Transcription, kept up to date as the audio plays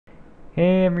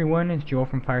Hey everyone, it's Joel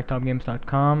from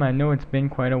FiretopGames.com. I know it's been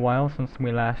quite a while since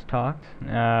we last talked.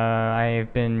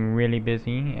 I've been really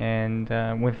busy and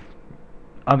with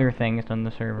other things on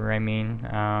the server,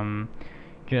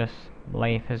 just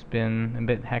life has been a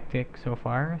bit hectic so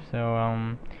far, so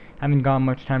haven't got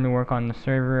much time to work on the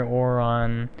server or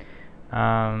on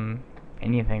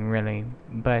anything really.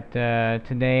 But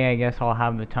today I guess I'll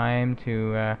have the time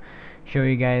to show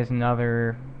you guys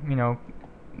another,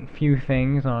 few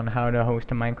things on how to host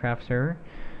a Minecraft server.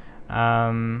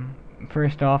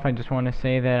 First off, I just want to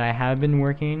say that I have been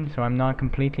working, so I'm not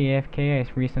completely AFK.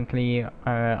 I recently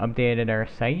updated our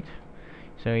site,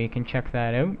 so you can check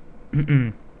that out.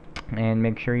 And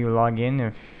make sure you log in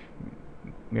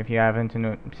if you haven't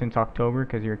since October,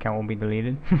 because your account will be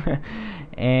deleted.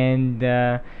 And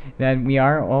that we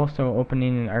are also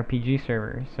opening an RPG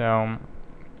server, so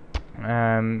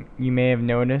you may have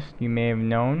noticed, you may have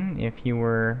known if you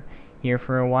were here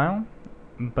for a while,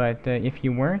 but if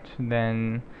you weren't,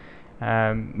 then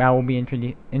that will be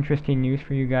interesting news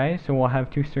for you guys. So we'll have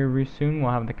two servers soon.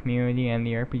 We'll have the community and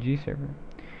the RPG server.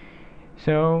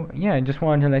 So yeah, I just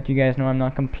wanted to let you guys know I'm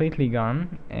not completely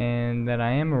gone, and that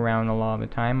I am around a lot of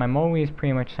the time. I'm always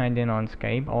pretty much signed in on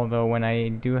Skype, although when I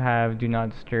do have Do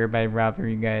Not Disturb, I'd rather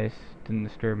you guys didn't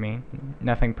disturb me.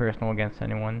 Nothing personal against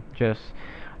anyone, just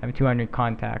I have 200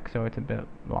 contacts, so it's a bit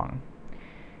long.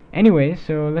 Anyways,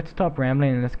 so let's stop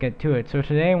rambling and let's get to it. So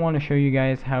today I want to show you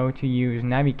guys how to use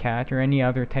Navicat or any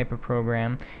other type of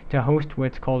program to host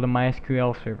what's called a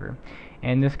MySQL server.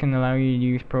 And this can allow you to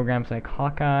use programs like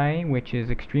HawkEye, which is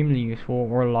extremely useful,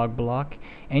 or LogBlock,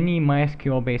 any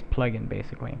MySQL based plugin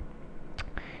basically.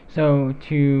 So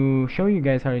to show you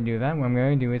guys how to do that, what I'm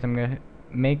going to do is I'm going to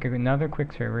make another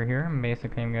quick server here.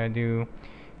 Basically I'm going to do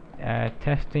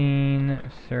testing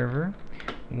server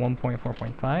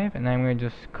 1.4.5, and I'm going to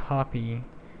just copy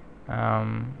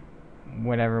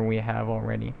whatever we have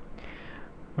already.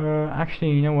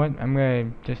 Actually, you know what? I'm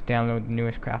going to just download the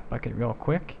newest craft bucket real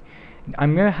quick.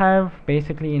 I'm going to have,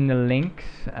 basically in the links,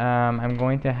 I'm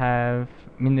going to have,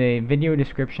 in the video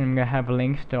description, I'm going to have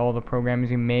links to all the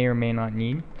programs you may or may not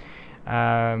need.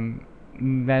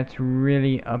 That's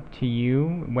really up to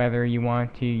you, whether you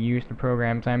want to use the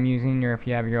programs I'm using or if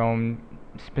you have your own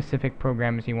specific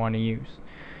programs you want to use.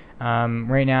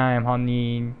 Right now I'm on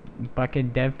the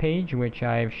bucket dev page, which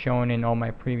I've shown in all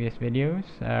my previous videos,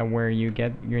 where you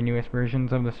get your newest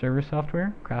versions of the server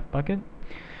software, Craft Bucket.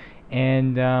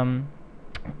 And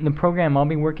the program I'll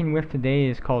be working with today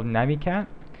is called Navicat.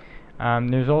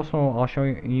 There's also, I'll show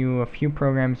you a few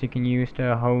programs you can use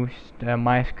to host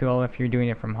MySQL if you're doing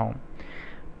it from home.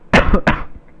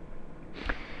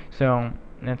 So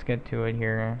let's get to it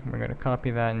here. We're going to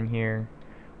copy that in here.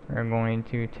 We're going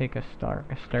to take a start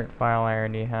file I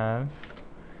already have,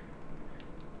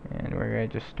 and we're going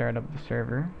to just start up the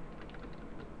server.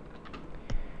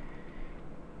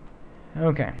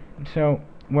 Okay, so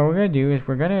what we're going to do is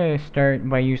we're going to start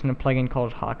by using a plugin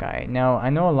called HawkEye. Now, I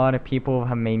know a lot of people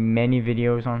have made many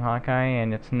videos on HawkEye,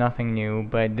 and it's nothing new,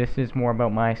 but this is more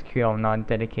about MySQL, not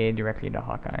dedicated directly to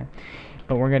HawkEye.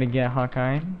 But we're going to get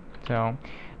HawkEye. So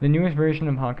the newest version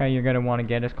of HawkEye you're going to want to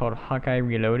get is called HawkEye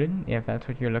Reloaded, if that's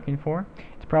what you're looking for.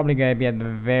 It's probably going to be at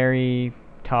the very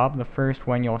top, the first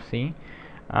one you'll see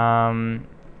on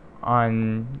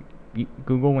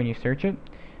Google when you search it.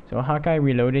 So HawkEye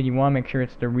Reloaded, you want to make sure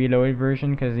it's the reloaded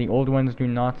version, because the old ones do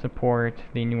not support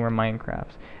the newer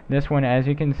Minecrafts. This one, as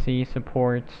you can see,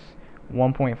 supports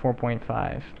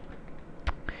 1.4.5.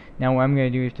 Now what I'm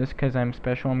going to do is, just because I'm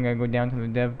special, I'm going to go down to the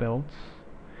dev builds.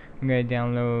 I'm going to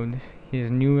download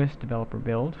his newest developer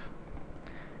build,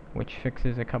 which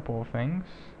fixes a couple of things.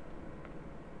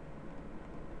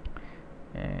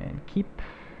 And keep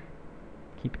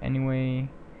anyway.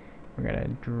 We're going to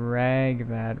drag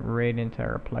that right into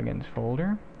our plugins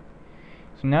folder.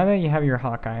 So now that you have your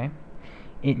HawkEye,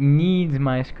 it needs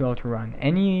MySQL to run.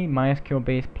 Any MySQL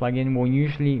based plugin will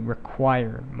usually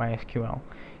require MySQL.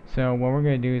 So what we're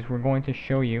going to do is we're going to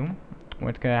show you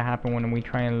what's going to happen when we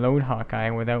try and load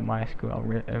HawkEye without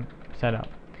MySQL set up.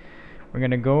 We're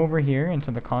going to go over here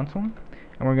into the console,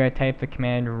 and we're going to type the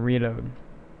command reload.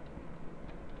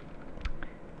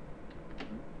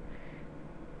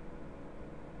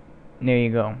 There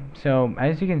you go. So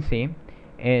as you can see,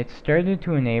 it started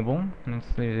to enable. Let's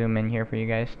zoom in here for you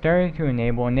guys. Started to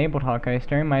enabled HawkEye,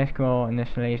 starting MySQL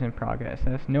initialization progress.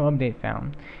 That's no update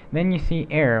found. Then you see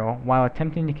error while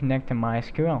attempting to connect to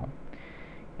MySQL.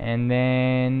 And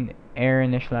then error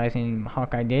initializing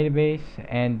HawkEye database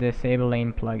and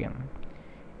disabling plugin.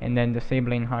 And then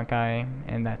disabling HawkEye,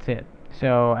 and that's it.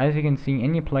 So as you can see,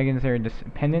 any plugins that are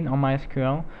dependent on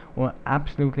MySQL will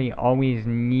absolutely always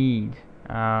need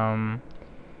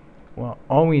will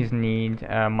always need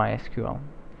MySQL.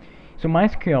 So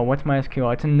MySQL, what's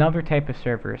MySQL? It's another type of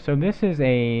server. So this is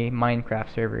a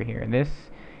Minecraft server here. This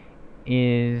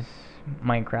is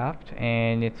Minecraft,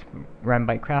 and it's run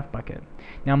by CraftBucket.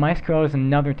 Now MySQL is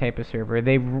another type of server.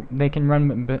 They can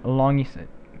run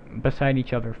beside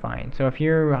each other fine. So if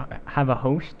you have a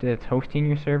host that's hosting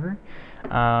your server,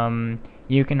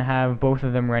 you can have both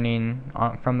of them running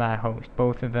from that host,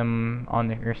 both of them on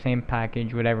your same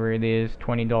package, whatever it is,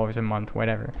 $20 a month,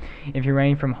 whatever. If you're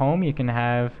running from home, you can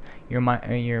have your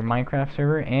Minecraft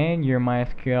server and your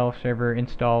MySQL server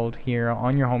installed here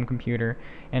on your home computer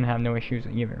and have no issues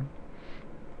either.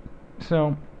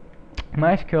 So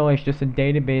MySQL is just a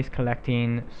database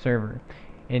collecting server.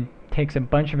 It takes a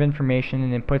bunch of information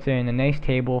and it puts it in a nice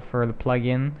table for the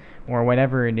plugin or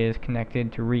whatever it is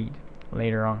connected to read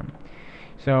later on.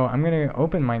 So I'm going to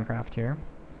open Minecraft here.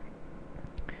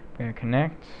 I'm going to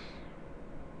connect.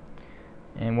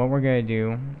 And what we're going to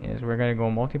do is we're going to go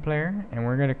multiplayer and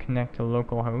we're going to connect to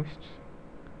localhost,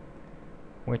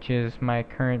 which is my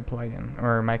current plugin,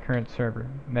 or my current server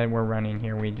that we're running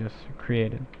here, we just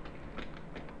created.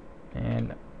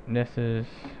 And this is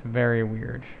very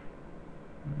weird.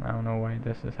 I don't know why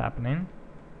this is happening.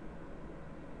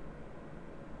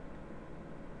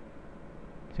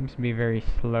 Seems to be very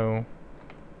slow.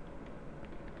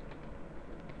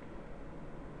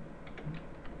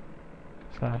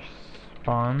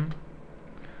 /spawn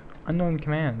unknown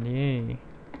command, yay.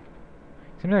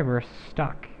 Seems like we're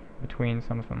stuck between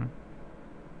something.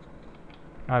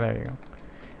 Oh, there you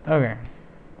go. Okay.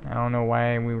 I don't know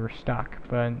why we were stuck,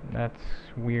 but that's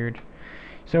weird.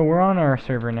 So we're on our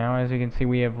server now. As you can see,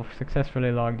 we have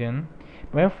successfully logged in.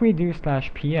 But if we do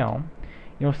 /pl,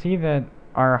 you'll see that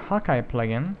our HawkEye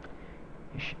plugin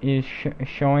is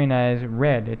showing as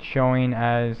red. It's showing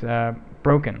as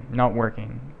broken, not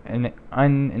working, and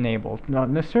unenabled. Now,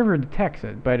 the server detects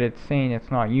it, but it's saying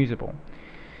it's not usable.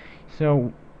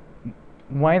 So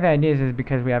why that is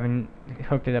because we haven't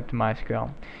hooked it up to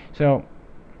MySQL. So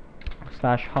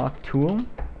 /hawk_tool,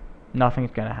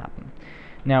 nothing's going to happen.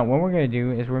 Now what we're going to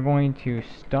do is we're going to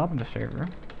stop the server.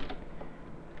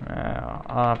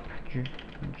 Up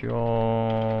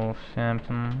Joel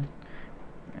Samson,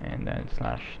 and then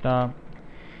 /stop.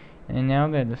 And now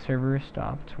that the server is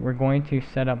stopped, we're going to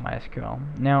set up MySQL.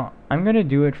 Now I'm going to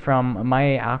do it from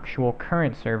my actual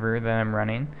current server that I'm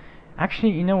running.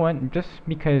 Actually, you know what, just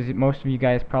because most of you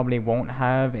guys probably won't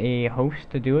have a host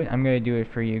to do it, I'm going to do it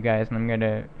for you guys, and I'm going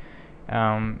to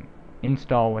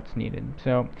install what's needed.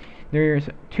 So there's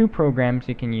two programs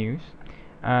you can use.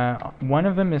 One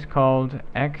of them is called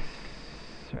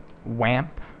XAMPP,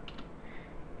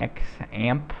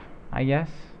 I guess.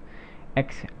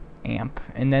 XAMPP.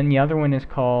 And then the other one is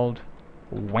called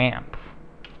WAMP.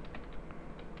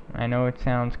 I know it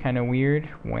sounds kind of weird.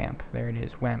 WAMP. There it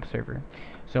is. WAMP server.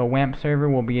 So WAMP server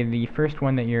will be the first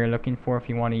one that you're looking for if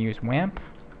you want to use WAMP.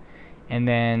 And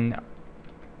then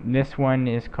this one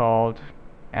is called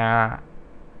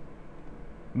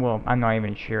well, I'm not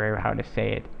even sure how to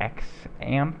say it.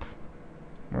 XAMPP,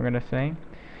 we're gonna say.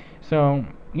 So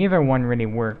either one really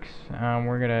works.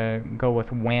 We're gonna go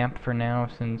with WAMP for now,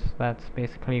 since that's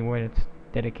basically what it's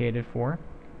dedicated for.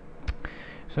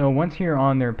 So once you're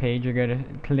on their page, you're gonna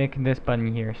click this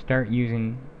button here, start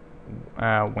using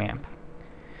WAMP.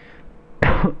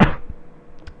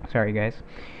 Sorry guys.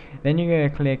 Then you're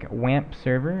gonna click WAMP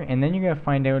server, and then you're gonna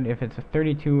find out if it's a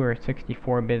 32 or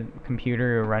 64-bit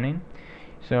computer you're running.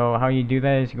 So how you do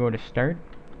that is you go to start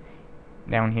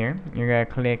down here. You're gonna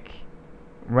click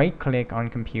right click on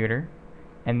computer,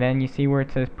 and then you see where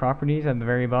it says properties at the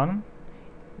very bottom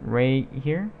right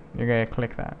here. You're gonna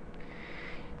click that.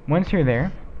 Once you're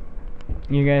there,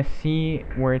 you're gonna see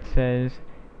where it says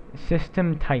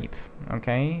system type,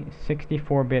 okay,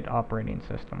 64-bit operating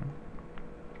system.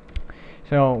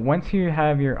 So once you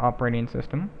have your operating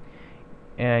system,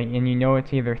 and you know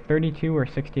it's either 32 or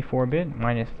 64-bit,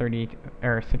 mine is 30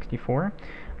 or 64,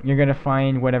 you're going to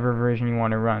find whatever version you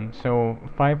want to run. So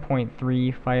 5.3,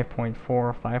 5.4,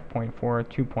 5.4,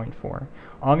 2.4.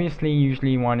 Obviously,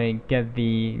 usually you want to get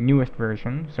the newest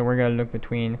version, so we're going to look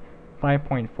between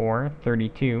 5.4,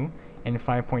 32, and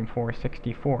 5.4,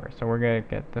 64. So we're going to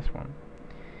get this one.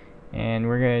 And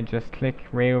we're going to just click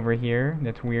right over here.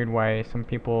 That's weird why some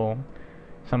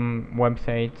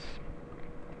websites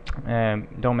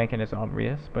don't make it as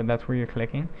obvious, but that's where you're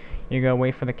clicking. You're going to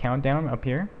wait for the countdown up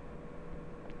here,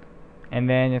 and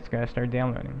then it's going to start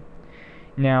downloading.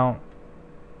 Now,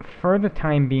 for the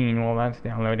time being, while that's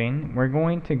downloading, we're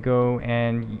going to go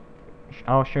and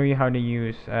I'll show you how to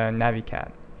use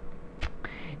Navicat.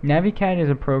 Navicat is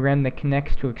a program that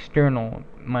connects to external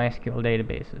MySQL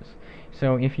databases.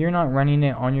 So if you're not running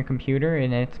it on your computer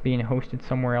and it's being hosted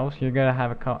somewhere else, you're gonna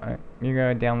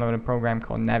download a program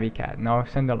called Navicat, and I'll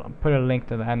put a link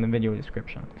to that in the video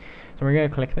description. So we're gonna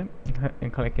click it,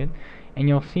 and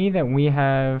you'll see that we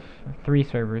have 3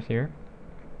 servers here.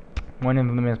 One of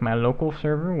them is my local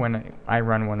server when I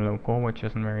run one local, which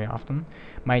isn't very often.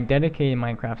 My dedicated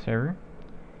Minecraft server,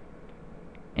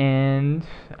 and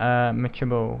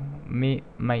Michibo,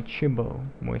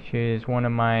 which is one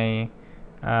of my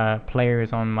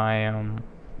players on my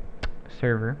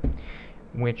server,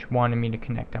 which wanted me to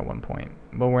connect at one point,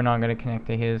 but we're not going to connect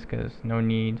to his because no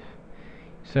need.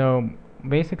 So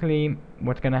basically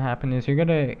what's going to happen is you're going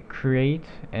to create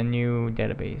a new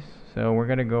database. So we're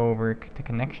going to go over to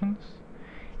connections,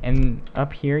 and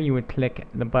up here you would click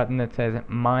the button that says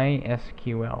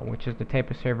MySQL, which is the type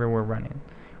of server we're running.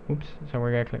 Oops, so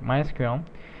we're going to click MySQL,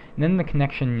 and then the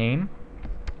connection name.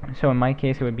 So in my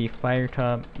case it would be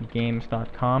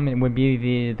FiretopGames.com. It would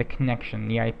be the connection,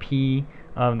 the IP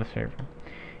of the server.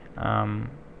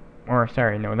 Or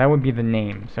sorry, no, that would be the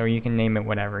name. So you can name it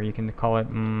whatever. You can call it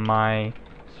my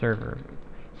server.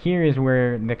 Here is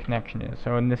where the connection is.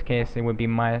 So in this case it would be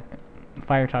my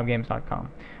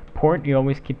FiretopGames.com. Port, you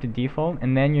always keep the default,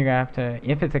 and then you're gonna have to,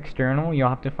 if it's external, you'll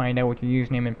have to find out what your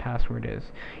username and password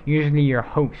is. Usually your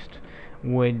host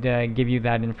would give you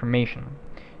that information.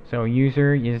 So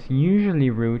user is usually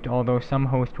root, although some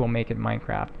hosts will make it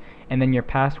Minecraft. And then your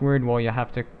password, well, you'll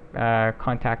have to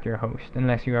contact your host,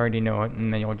 unless you already know it,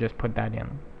 and then you'll just put that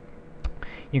in.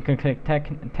 You can click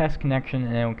test connection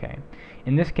and OK.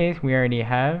 In this case, we already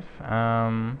have,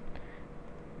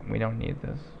 we don't need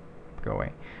this, go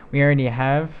away. We already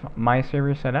have my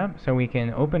server set up, so we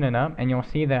can open it up, and you'll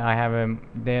see that I have a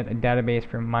database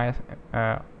for my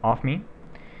off me,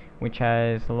 which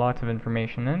has lots of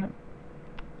information in it.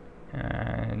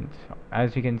 And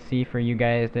as you can see, for you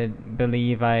guys that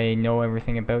believe I know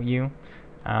everything about you,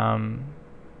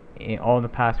 all the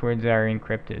passwords are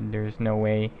encrypted. There's no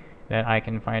way that I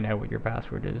can find out what your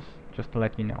password is, just to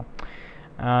let you know.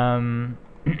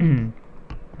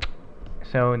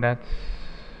 So that's,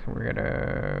 we're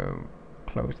gonna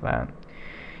close that.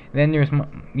 Then there's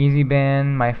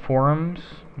EasyBan, my forums.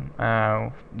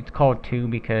 It's called 2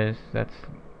 because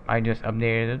I just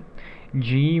updated it.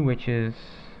 G, which is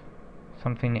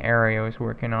something Aereo is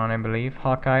working on, I believe.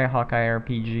 HawkEye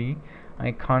RPG.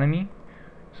 Economy,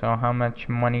 so how much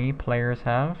money players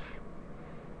have.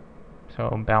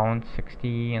 So balance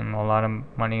 60, and a lot of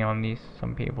money on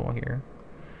some people here.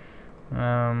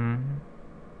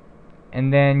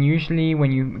 And then usually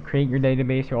when you create your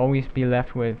database,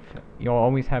 you'll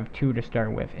always have 2 to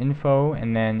start with, info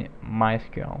and then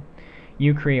MySQL.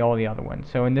 You create all the other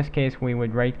ones. So in this case, we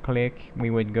would right click,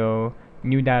 we would go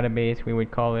new database, we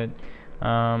would call it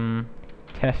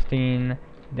testing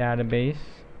database,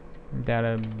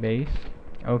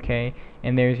 okay,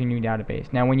 and there's your new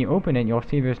database. Now when you open it, you'll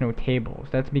see there's no tables.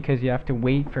 That's because you have to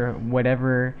wait for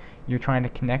whatever you're trying to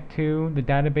connect to the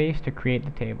database to create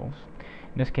the tables.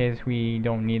 In this case, we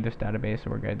don't need this database, so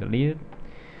we're going to delete it.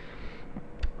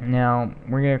 Now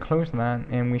we're going to close that,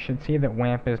 and we should see that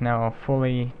WAMP is now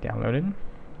fully downloaded.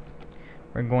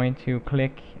 We're going to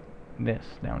click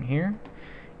this down here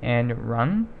and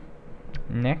run.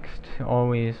 Next,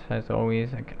 always, as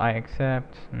always, I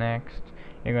accept. Next,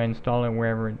 you're going to install it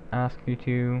wherever it asks you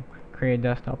to. Create a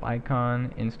desktop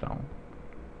icon, install.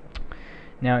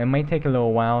 Now it might take a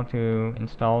little while to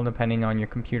install depending on your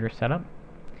computer setup.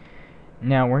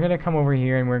 Now we're going to come over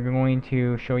here and we're going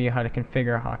to show you how to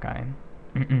configure HawkEye.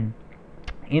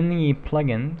 In the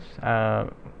plugins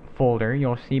folder,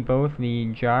 you'll see both the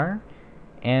jar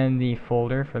and the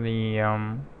folder for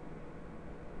the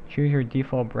choose your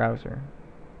default browser.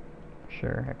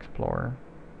 Sure, Explorer,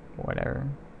 whatever.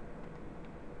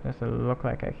 Does it look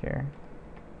like I care?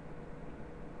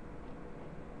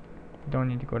 Don't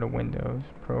need to go to Windows,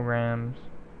 Programs,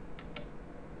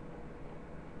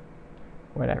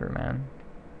 whatever, man.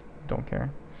 Don't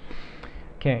care.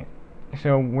 Okay,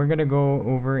 so we're gonna go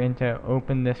over into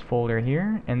open this folder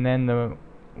here, and then the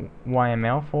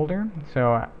YML folder.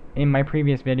 So in my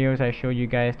previous videos, I showed you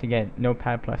guys to get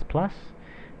Notepad++.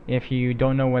 If you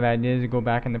don't know what that is, go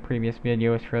back in the previous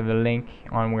videos for the link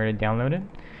on where to download it.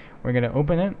 We're gonna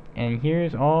open it, and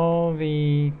here's all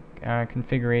the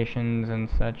configurations and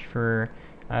such for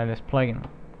this plugin.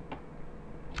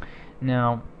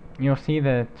 Now you'll see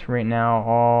that right now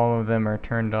all of them are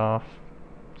turned off,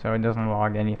 so it doesn't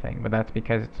log anything, but that's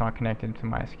because it's not connected to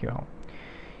MySQL.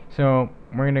 So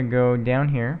we're gonna go down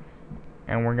here,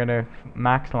 and we're gonna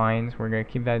max lines, we're gonna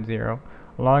keep that 0.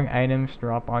 Log items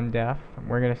drop on death.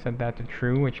 We're gonna set that to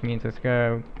true, which means it's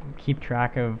gonna keep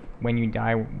track of when you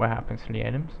die what happens to the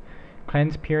items.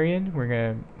 Cleanse period, we're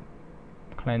gonna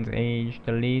cleanse age,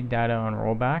 delete data on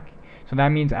rollback. So that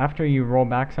means after you roll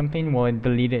back something, will it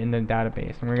delete it in the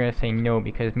database? And we're gonna say no,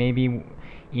 because maybe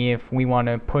if we want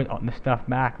to put the stuff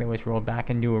back that was rolled back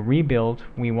and do a rebuild,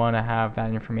 we want to have that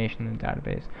information in the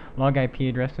database. Log IP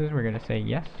addresses, we're gonna say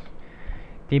yes.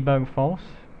 Debug false,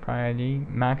 priority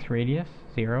max radius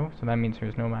 0, so that means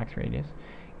there's no max radius.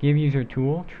 Give user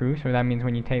tool true, so that means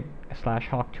when you type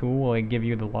 /hawk tool, will it give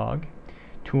you the log.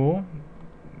 Tool,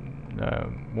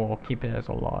 we'll keep it as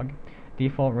a log.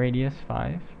 Default radius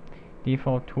 5.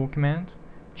 Default tool command,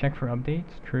 check for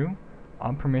updates, true.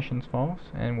 All permissions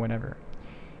false, and whatever.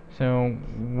 So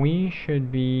we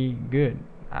should be good,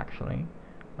 actually.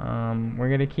 We're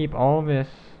gonna keep all this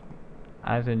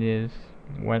as it is,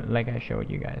 like I showed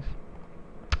you guys.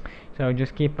 So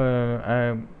just keep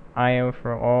a eye out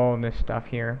for all this stuff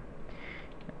here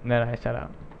that I set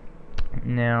up.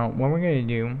 Now what we're gonna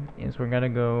do is we're gonna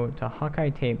go to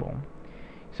HawkEye table.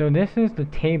 So this is the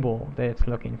table that it's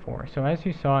looking for. So as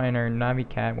you saw in our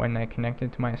NaviCat when I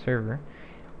connected to my server,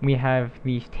 we have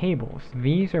these tables.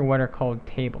 These are what are called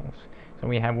tables. So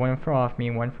we have one for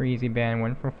OffMe, one for EasyBand,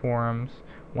 one for forums,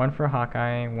 one for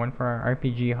HawkEye, one for our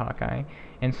RPG HawkEye,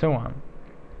 and so on.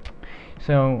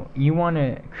 So you want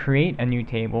to create a new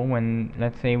table when,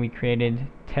 let's say we created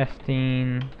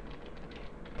testing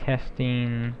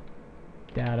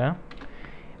data,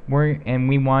 and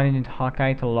we wanted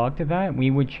HawkEye to log to that, we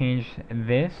would change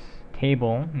this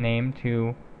table name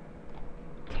to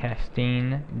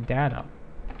testing data.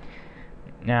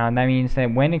 Now that means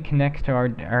that when it connects to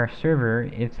our server,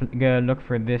 it's gonna look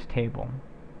for this table.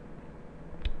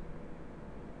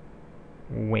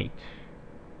 Wait,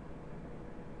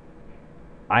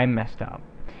 I messed up.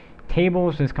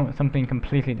 Tables is something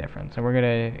completely different, so we're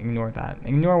gonna ignore that.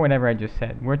 Ignore whatever I just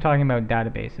said. We're talking about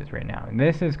databases right now.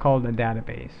 This is called a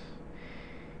database.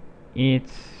 I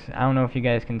don't know if you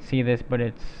guys can see this, but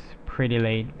it's pretty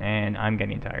late and I'm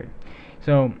getting tired.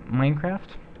 So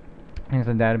Minecraft is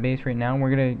a database right now.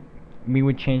 We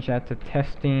would change that to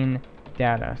testing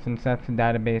data, since that's the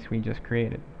database we just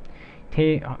created.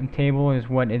 Table is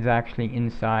what is actually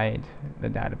inside the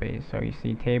database. So you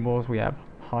see tables, we have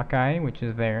HawkEye, which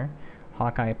is there,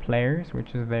 HawkEye players,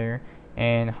 which is there,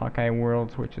 and HawkEye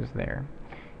worlds, which is there.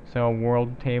 So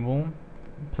world table,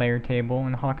 player table,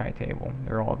 and HawkEye table,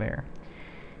 they're all there.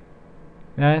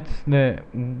 That's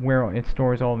where it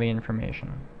stores all the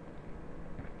information.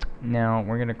 Now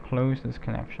we're going to close this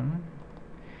connection,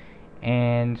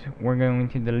 and we're going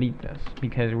to delete this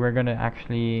because we're going to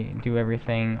actually do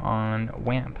everything on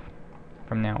WAMP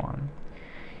from now on.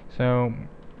 So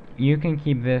you can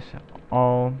keep this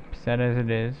all set as it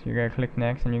is. You're going to click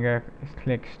next and you're going to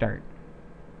click start.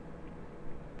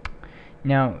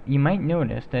 Now you might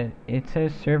notice that it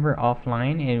says server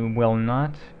offline. It will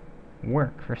not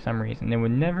work for some reason. It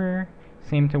would never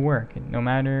seem to work no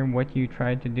matter what you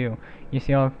tried to do. You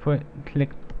see, I'll click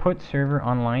put server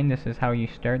online. This is how you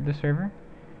start the server,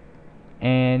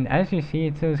 and as you see,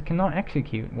 it says cannot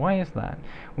execute. Why is that?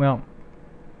 Well,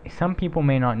 some people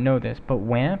may not know this, but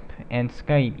WAMP and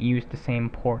Skype use the same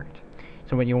port.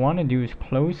 So what you want to do is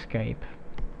close Skype,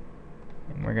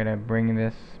 and we're gonna bring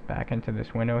this back into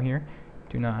this window here.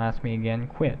 Do not ask me again.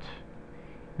 Quit.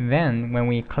 Then when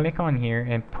we click on here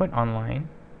and put online,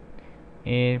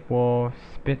 it will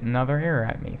spit another error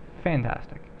at me.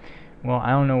 Fantastic. Well, I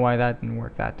don't know why that didn't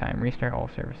work that time. Restart all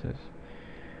services.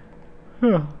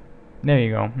 There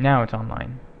you go. Now it's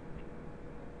online.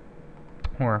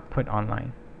 Or put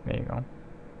online. There you go.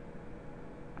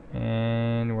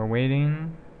 And we're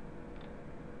waiting.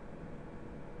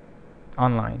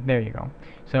 Online. There you go.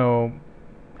 So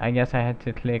I guess I had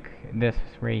to click this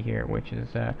right here, which is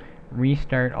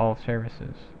restart all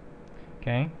services.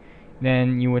 Okay?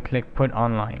 Then you would click put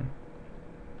online.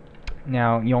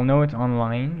 Now you'll know it's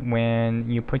online when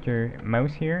you put your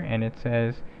mouse here and it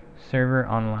says server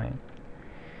online.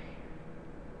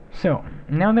 So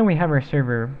now that we have our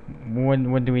server,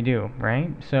 what do we do,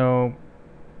 right? So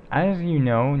as you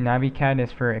know, NaviCat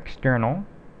is for external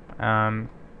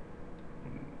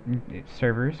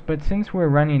servers, but since we're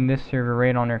running this server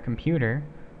right on our computer,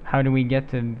 how do we get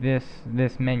to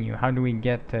this menu? How do we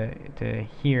get to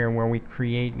here where we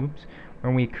create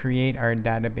our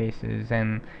databases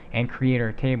and create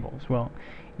our tables? Well,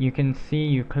 you can see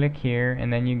you click here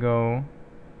and then you go,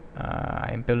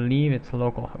 I believe it's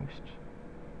localhost,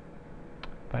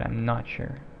 but I'm not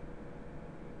sure.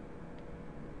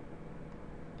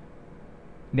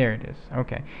 There it is.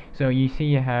 Okay, so you see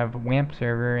you have WAMP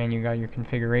server and you got your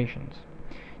configurations.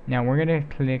 Now we're gonna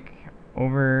click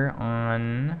over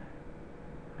on,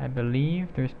 I believe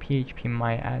there's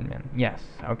phpMyAdmin. Yes,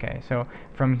 okay. So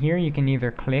from here you can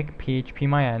either click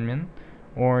phpMyAdmin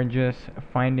or just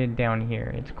find it down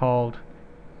here. It's called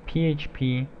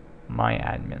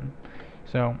phpMyAdmin.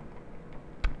 So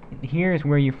here's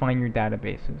where you find your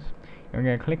databases. You're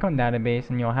going to click on database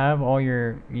and you'll have all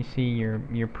your, you see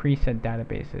your preset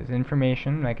databases.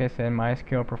 Information, like I said,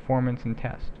 MySQL, performance, and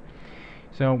test.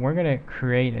 So we're going to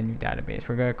create a new database.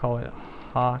 We're going to call it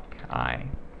HawkEye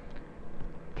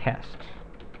test.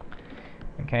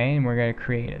 Okay, and we're going to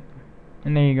create it.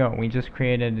 And there you go, we just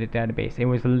created the database. It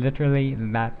was literally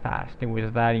that fast. It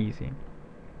was that easy.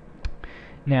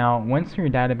 Now, once your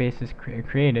database is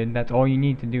created, that's all you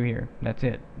need to do here. That's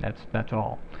it. That's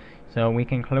all. So we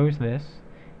can close this,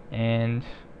 and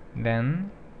then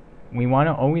we want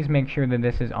to always make sure that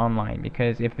this is online,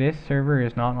 because if this server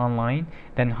is not online,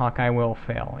 then HawkEye will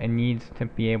fail. It needs to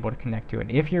be able to connect to it.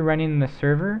 If you're running the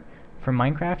server for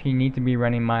Minecraft, you need to be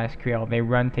running MySQL. They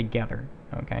run together,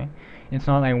 okay? It's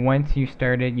not like once you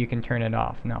start it, you can turn it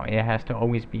off. No, it has to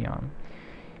always be on.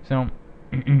 So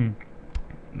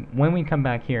when we come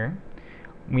back here,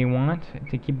 we want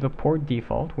to keep the port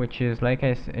default, which is like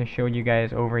I showed you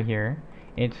guys over here.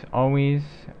 It's always,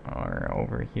 or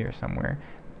over here somewhere,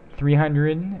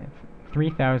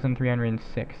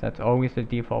 3306. That's always the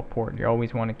default port. You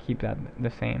always want to keep that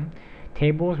the same.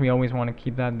 Tables, we always want to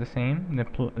keep that the same. The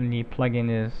plugin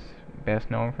is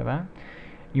best known for that.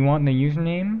 You want the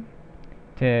username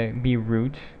to be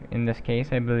root. In this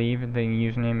case, I believe the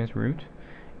username is root.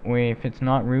 If it's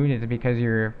not root, it's because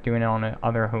you're doing it on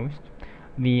another host.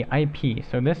 The IP,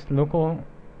 so this local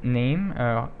name,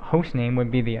 host name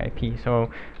would be the IP. So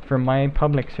for my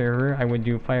public server, I would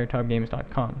do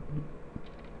FiretopGames.com.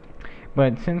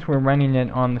 But since we're running it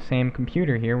on the same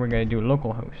computer here, we're going to do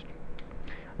localhost.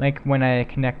 Like when I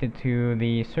connected to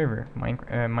the server,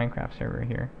 Minecraft server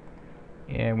here,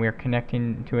 we're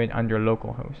connecting to it under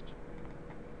localhost.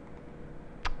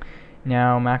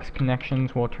 Now max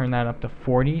connections, will turn that up to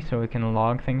 40 so it can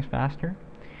log things faster.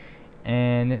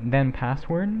 And then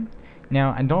password.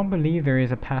 Now I don't believe there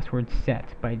is a password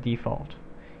set by default.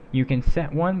 You can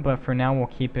set one, but for now we'll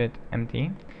keep it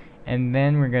empty. And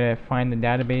then we're going to find the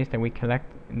database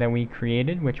that we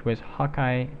created, which was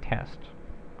HawkEye test.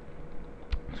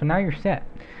 So now you're set.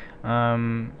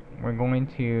 We're going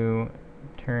to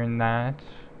turn that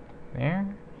there,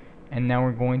 and now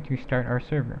we're going to start our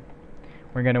server.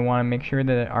 We're going to want to make sure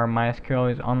that our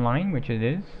MySQL is online, which it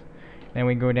is. Then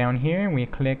we go down here and we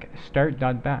click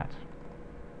start.bat.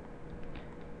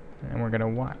 And we're going to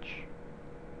watch.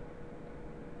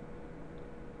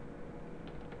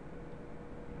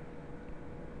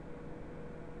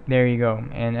 There you go.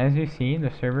 And as you see,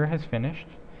 the server has finished.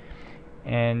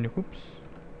 And whoops,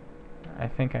 I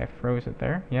think I froze it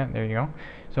there. Yeah, there you go.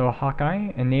 So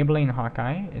HawkEye, enabling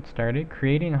HawkEye, it started.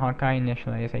 Creating HawkEye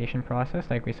initialization process,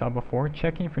 like we saw before.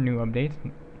 Checking for new updates,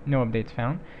 no updates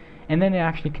found. And then it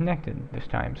actually connected this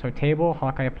time. So table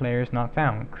HawkEye players not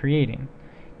found. Creating.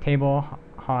 Table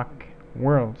Hawk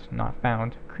worlds not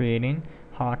found. Creating.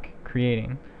 Hawk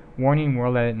creating. Warning,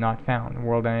 world edit not found.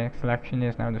 World edit selection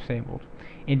is now disabled.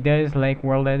 It does like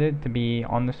world edit to be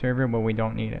on the server, but we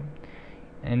don't need it.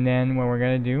 And then what we're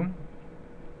gonna do,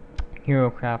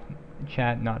 HeroCraft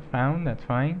chat not found, that's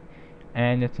fine,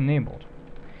 and it's enabled.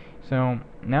 So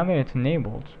now that it's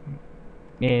enabled,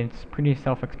 it's pretty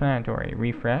self-explanatory.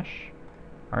 Refresh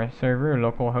our server,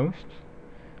 localhost,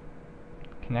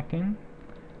 connecting,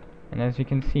 and as you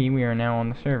can see, we are now on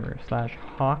the server.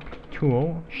 /hawk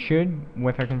tool should,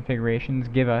 with our configurations,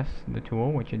 give us the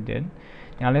tool, which it did.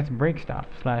 Now let's break stuff.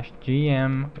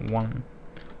 /gm1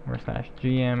 or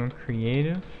 /gm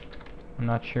creative. I'm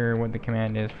not sure what the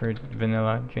command is for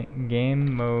vanilla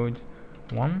game mode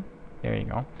 1. There you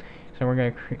go. So we're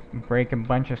going to break a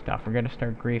bunch of stuff. We're going to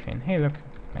start griefing. Hey, look,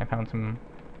 I found some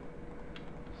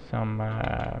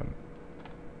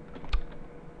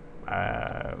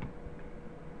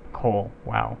coal.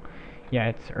 Wow. Yeah,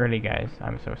 it's early, guys.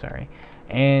 I'm so sorry.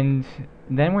 And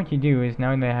then what you do is,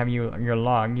 now that I have your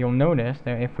log, you'll notice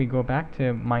that if we go back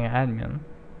to MyAdmin,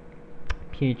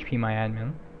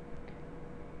 phpMyAdmin,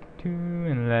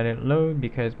 and let it load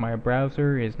because my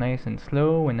browser is nice and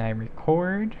slow when I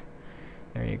record.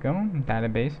 There you go,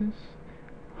 databases,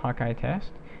 HawkEye test,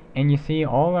 and you see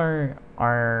all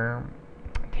our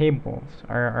tables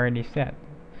are already set.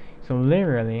 So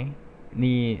literally,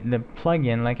 the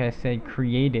plugin, like I said,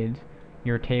 created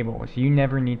your tables. You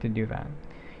never need to do that.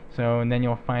 So then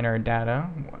you'll find our data,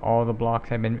 all the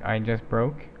blocks I just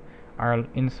broke, are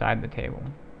inside the table.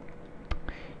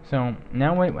 So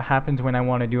now what happens when I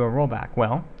want to do a rollback?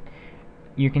 Well,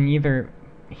 you can either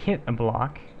hit a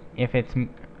block if it's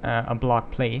a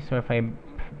block place. So if I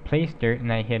place dirt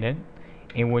and I hit it,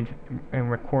 it would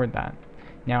record that.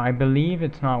 Now I believe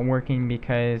it's not working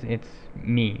because it's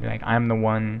me, like I'm the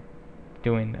one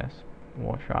doing this.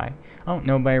 We'll try. Oh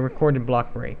no, but I recorded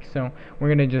block break, so we're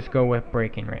gonna just go with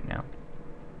breaking right now.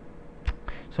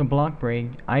 So block break,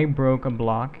 I broke a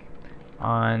block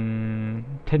on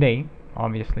today,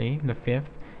 obviously the 5th,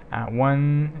 at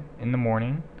 1 in the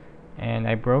morning, and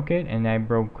I broke it, and I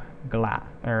broke grass.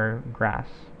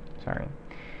 Sorry.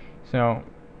 So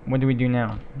what do we do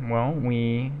now? Well,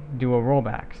 we do a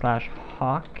rollback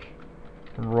 /hawk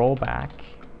rollback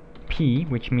p,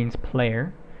 which means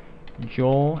player,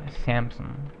 Joel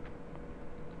Samson.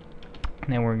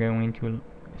 Now we're going to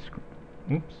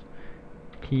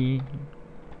p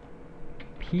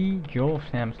Joel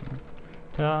Samson.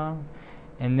 Ta-da.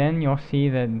 And then you'll see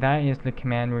that that is the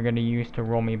command we're going to use to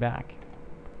roll me back.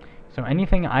 So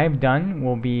anything I've done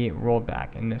will be rolled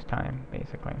back in this time,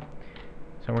 basically.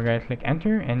 So we're going to click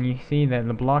enter, and you see that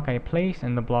the block I placed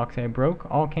and the blocks I broke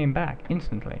all came back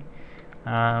instantly.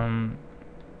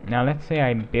 Now let's say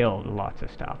I build lots of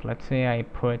stuff. Let's say I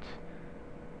put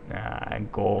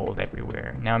gold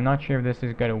everywhere. Now I'm not sure if this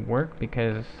is going to work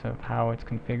because of how it's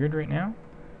configured right now.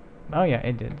 Oh yeah,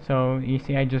 it did. So you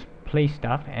see I just placed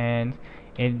stuff and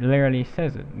it literally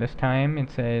says it. This time it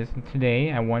says today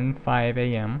at 1:05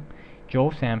 a.m.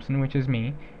 Joel Samson, which is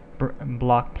me,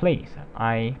 block place.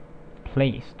 I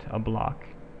placed a block,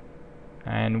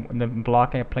 and the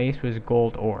block I placed was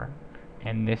gold ore,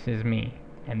 and this is me,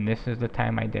 and this is the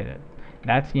time I did it.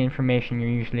 That's the information you're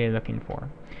usually looking for.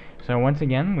 So once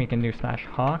again, we can do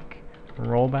 /hawk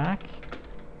rollback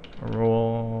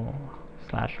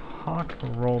 /hawk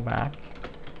rollback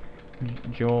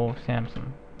Joel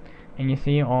Samson, and you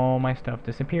see all my stuff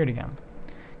disappeared again.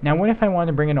 Now what if I want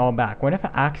to bring it all back? What if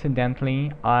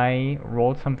accidentally I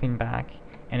rolled something back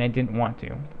and I didn't want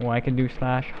to? Well, I could do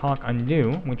 /hawk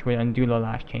undo, which would undo the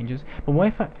last changes. But what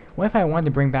if I wanted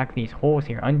to bring back these holes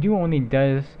here? Undo only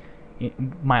does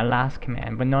my last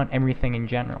command, but not everything in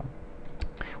general.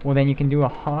 Well, then you can do a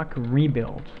hawk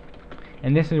rebuild.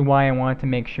 And this is why I wanted to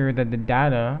make sure that the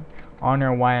data on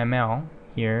our YML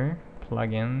here,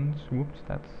 plugins, whoops,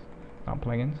 that's not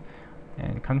plugins,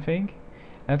 and config.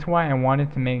 That's why I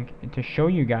wanted to show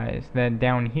you guys that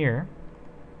down here,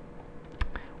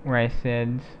 where I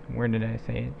said, where did I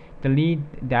say it?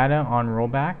 Delete data on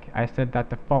rollback, I set that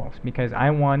to false because I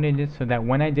wanted it so that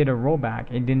when I did a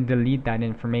rollback, it didn't delete that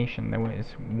information that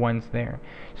was once there.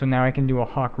 So now I can do a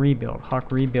hawk rebuild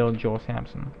Joel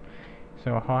Samson.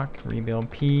 So hawk rebuild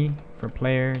p for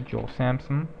player Joel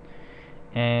Samson,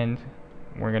 and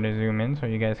we're gonna zoom in so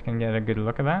you guys can get a good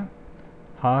look at that.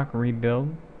 Hawk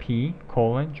rebuild p :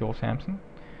 Joel Samson.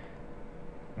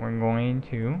 We're going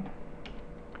to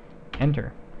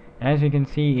enter. As you can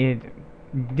see, it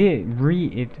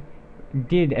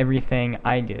did everything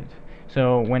I did.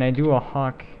 So when I do a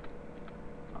hawk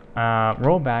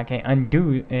rollback, it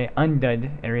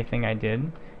undid everything I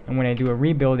did, and when I do a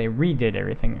rebuild, it redid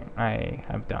everything I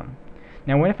have done.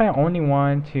 Now what if I only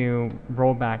want to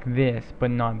roll back this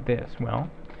but not this? Well,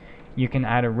 you can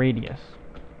add a radius.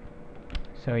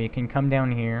 So you can come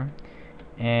down here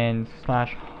and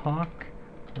 /hawk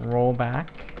rollback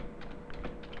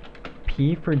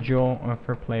p for Joel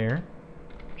for player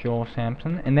Joel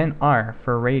Samson, and then r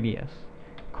for radius,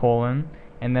 colon,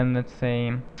 and then let's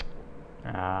say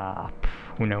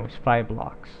who knows, 5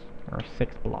 blocks or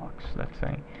 6 blocks, let's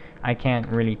say. I can't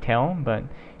really tell, but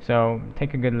so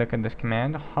take a good look at this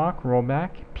command. Hawk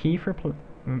rollback p for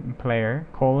player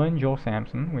colon Joel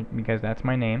Samson, because that's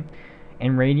my name,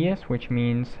 and radius, which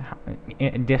means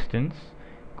distance,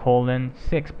 colon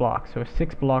 6 blocks. So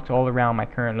 6 blocks all around my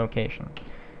current location.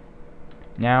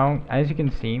 Now, as you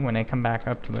can see, when I come back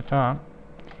up to the top,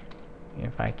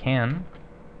 if I can,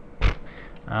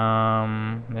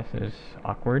 this is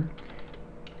awkward.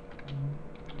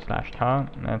 /top.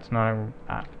 That's not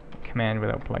a command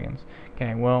without plugins.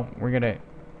 Okay, well, we're gonna,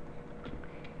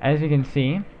 as you can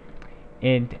see,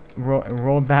 it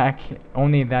rolled back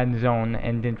only that zone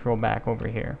and didn't roll back over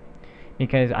here,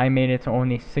 because I made it so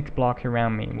only 6 blocks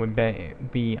around me would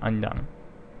be undone.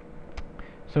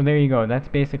 So there you go. That's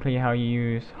basically how you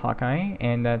use HawkEye,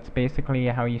 and that's basically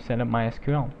how you set up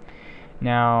MySQL.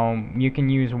 Now, you can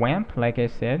use WAMP, like I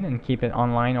said, and keep it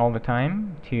online all the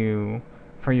time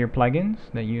for your plugins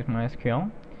that use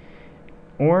MySQL.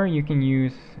 Or you can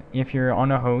use, if you're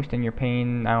on a host and you're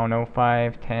paying, I don't know,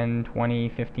 $5, $10,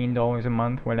 $20, $15 a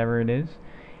month, whatever it is,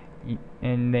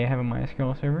 and they have a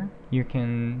MySQL server, you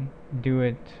can do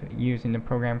it using a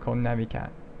program called Navicat.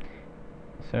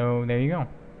 So there you go.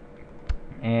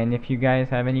 And if you guys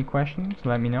have any questions,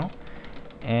 let me know.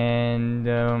 And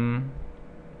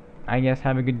I guess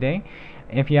have a good day.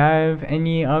 If you have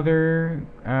any other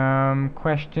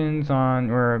questions on,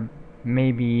 or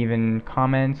maybe even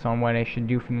comments on what I should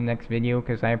do for the next video,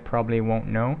 because I probably won't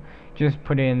know, just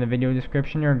put it in the video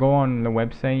description or go on the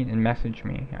website and message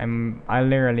me. I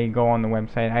literally go on the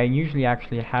website. I usually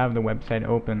actually have the website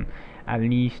open at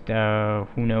least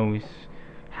who knows,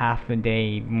 half the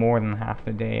day, more than half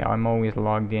the day. I'm always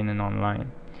logged in and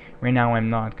online. Right now I'm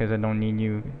not, because I don't need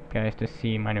you guys to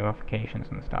see my notifications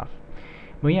and stuff.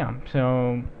 But yeah,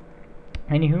 so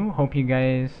anywho, hope you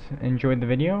guys enjoyed the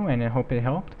video, and I hope it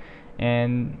helped.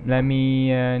 And let me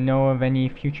know of any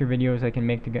future videos I can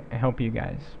make to help you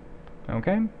guys.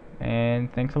 Okay?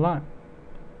 And thanks a lot.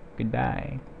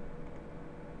 Goodbye.